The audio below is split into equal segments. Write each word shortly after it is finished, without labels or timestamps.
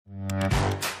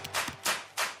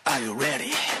you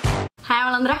ready?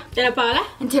 Hi, Alondra. And Paola.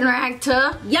 And to react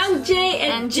to Youngjae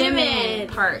and Jimin.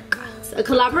 Park. It's a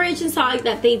collaboration song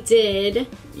that they did.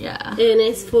 Yeah. And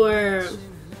it's for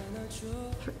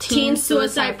teen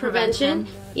suicide prevention.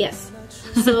 Yes.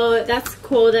 So that's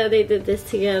cool that they did this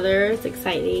together. It's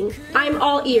exciting. I'm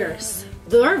all ears.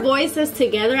 Their voices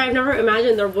together, I've never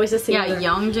imagined their voices together. Yeah,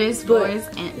 Youngjae's voice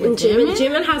and Jimin.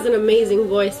 Jimin has an amazing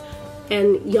voice.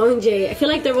 And Youngjae, I feel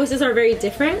like their voices are very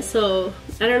different, so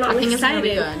I don't know, I'm excited. It's gonna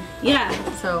be good. Yeah.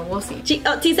 So we'll see. T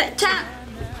set chat.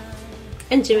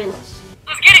 And Jimin.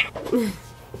 Let's get it!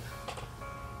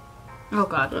 Oh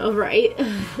god. All right.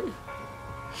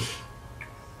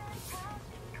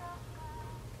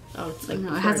 Oh, it's like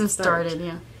no, it hasn't started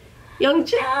yet.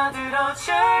 Youngjae.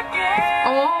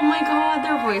 Oh my god,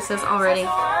 their voices already.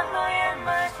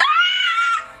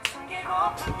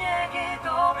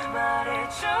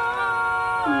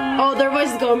 Oh, their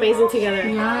voices go amazing together.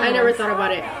 Yes. I never thought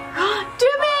about it.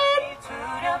 Jimin!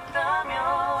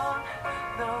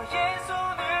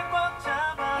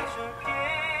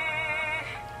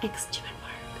 Jimin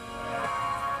Park.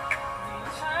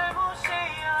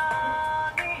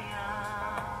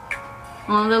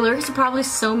 Well, the lyrics are probably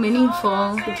so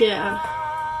meaningful. Yeah.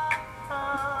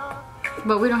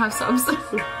 But we don't have subs.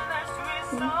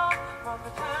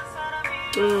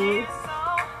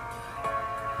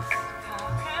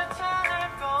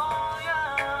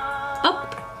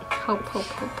 Up. Hope, hope,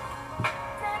 hope.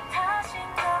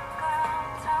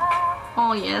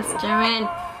 Oh yes, Jimin.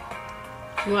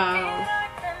 Wow.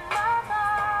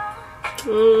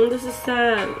 This is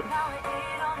sad.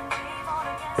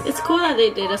 It's cool that they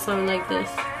did a song like this.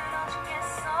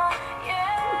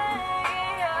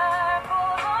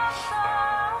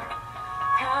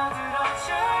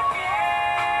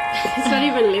 It's not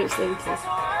even lip synced.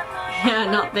 Yeah,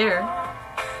 not there.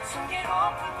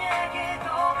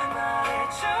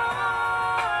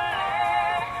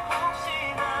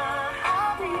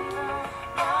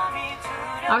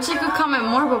 I wish I could comment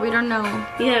more, but we don't know.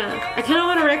 Yeah, I kind of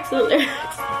want to react to the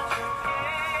lyrics.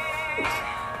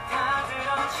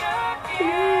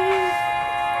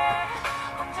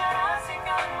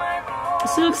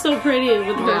 She looks so pretty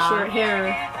with her short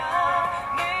hair.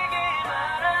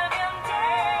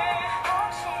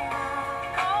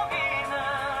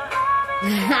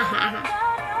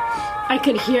 I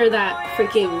could hear that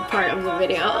freaking part of the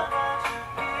video.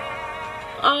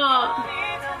 Oh.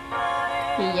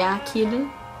 Yeah, kid.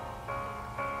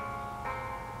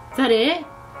 Is that it?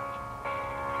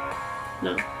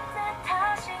 No.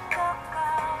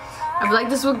 I feel like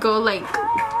this would go like,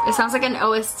 it sounds like an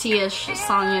OST-ish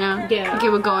song, you know? Yeah. Like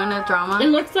it would go in a drama. It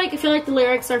looks like, I feel like the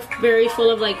lyrics are very full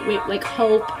of like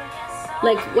hope.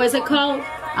 Like, what is it called?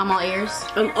 I'm all ears.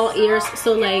 I'm all ears.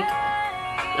 So like,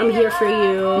 I'm here for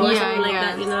you. Or something like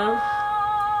that, you know?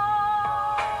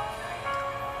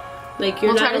 Like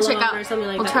you're not alone or something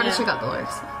like that. We'll try to check out the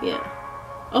lyrics. Yeah.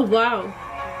 Oh wow.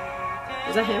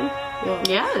 Is that him? Whoa.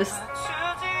 Yes.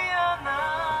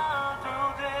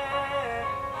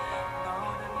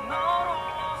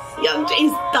 Youngjae,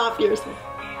 stop yourself.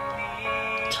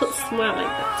 Don't smile like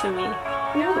that to me.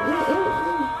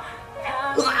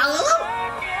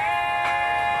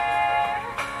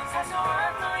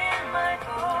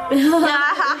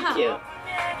 Cute.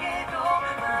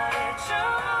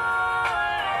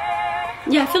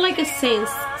 Yeah, I feel like it's saying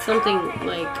something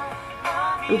like,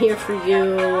 I'm here for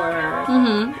you, or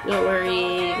don't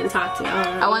worry, you can talk to me.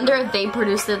 I wonder if they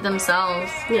produced it themselves.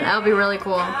 Yeah. That would be really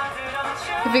cool.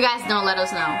 If you guys know, let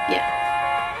us know. Yeah.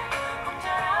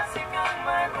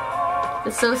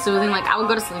 It's so soothing, like I would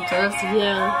go to sleep to this.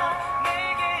 Yeah.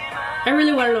 I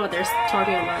really want to know what they're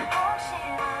talking about.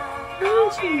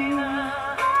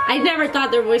 I never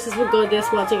thought their voices would go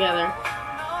this well together.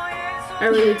 I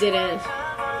really didn't.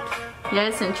 Yeah,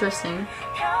 it's interesting.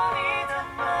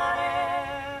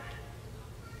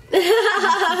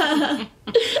 That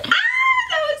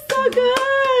was so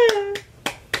good.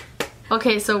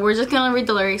 Okay, so we're just gonna read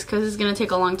the lyrics because it's gonna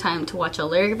take a long time to watch a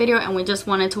lyric video, and we just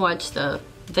wanted to watch the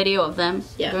video of them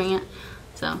doing it.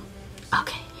 So,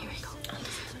 okay, here we go.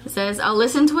 It says, I'll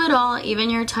listen to it all, even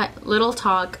your little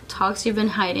talks you've been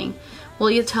hiding. Will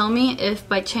you tell me if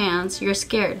by chance you're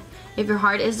scared? If your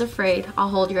heart is afraid, I'll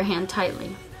hold your hand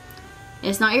tightly.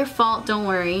 It's not your fault, don't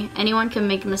worry. Anyone can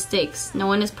make mistakes. No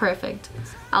one is perfect.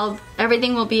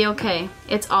 Everything will be okay.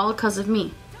 It's all because of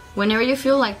me. Whenever you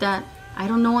feel like that, I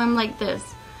don't know I'm like this.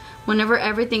 Whenever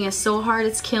everything is so hard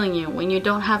it's killing you, when you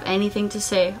don't have anything to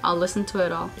say, I'll listen to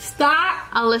it all. Stop!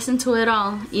 I'll listen to it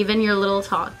all, even your little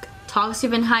talks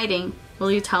you've been hiding.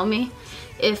 Will you tell me?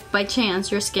 If by chance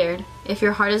you're scared, if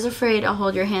your heart is afraid, I'll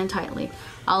hold your hand tightly.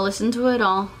 I'll listen to it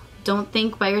all. Don't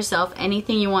think by yourself.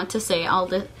 Anything you want to say, I'll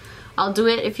do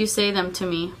it if you say them to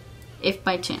me. If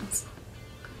by chance.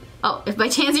 Oh, if by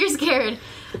chance you're scared.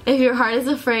 If your heart is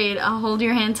afraid, I'll hold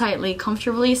your hand tightly.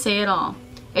 Comfortably say it all.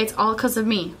 It's all because of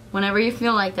me. Whenever you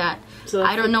feel like that. So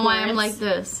I don't know why I'm like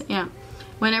this. Yeah.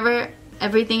 Whenever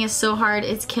everything is so hard,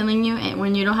 it's killing you, and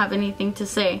when you don't have anything to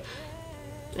say.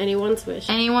 Anyone's wish.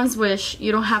 Anyone's wish.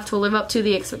 You don't have to live up to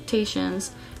the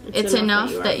expectations. It's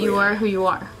enough that you are who you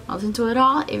are. I'll listen to it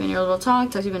all, even your little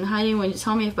talk you've been hiding. When you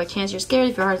tell me if by chance you're scared,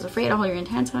 if your heart is afraid, I'll hold your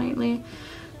hand tightly.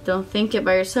 Don't think it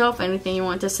by yourself. Anything you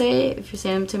want to say, if you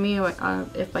say them to me,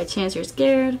 if by chance you're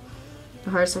scared,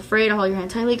 your heart is afraid, I'll hold your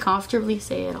hand tightly. Comfortably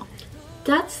say it all.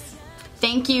 That's...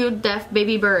 Thank you, deaf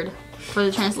baby bird, for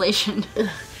the translation.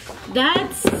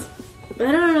 That's...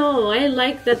 I don't know. I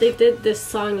like that they did this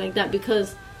song like that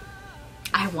because...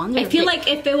 I wonder. I feel like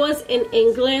if it was in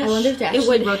English, I wonder if they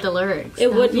actually wrote the lyrics.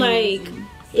 It would like amazing.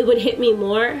 It would hit me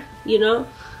more, you know.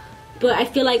 But I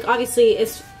feel like obviously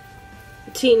it's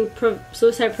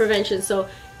suicide prevention, so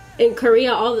in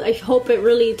Korea, I hope it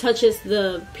really touches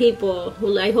the people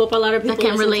who. I hope a lot of people that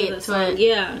can relate to it.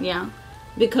 Yeah, yeah.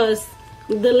 Because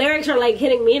the lyrics are like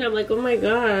hitting me, and I'm like, oh my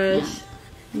gosh,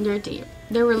 yeah. They're deep.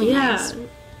 They're really nice.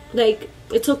 Like,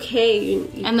 it's okay.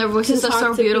 And their voices are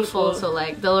so beautiful, people. So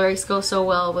like the lyrics go so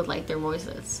well with like their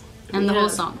voices and the whole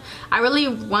song. I really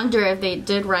wonder if they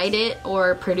did write it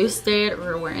or produced it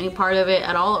or were any part of it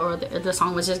at all, or the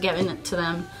song was just given it to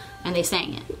them and they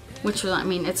sang it. Which, I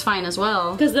mean, it's fine as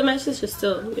well. Because the message is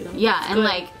still, you know. Yeah, and good.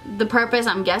 Like the purpose,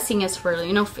 I'm guessing, is for,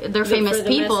 you know, they're famous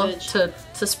people to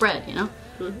spread, you know,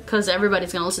 because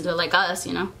everybody's gonna listen to it like us,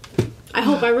 you know.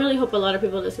 I really hope a lot of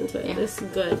people listen to it. Yeah. It's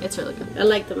good. It's really good. I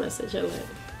like the message. I like it.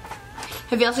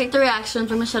 If y'all like the reaction,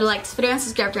 remember to like this video and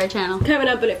subscribe to our channel. Coming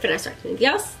up in it for next reaction.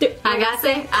 Yes, I gotta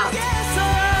say out.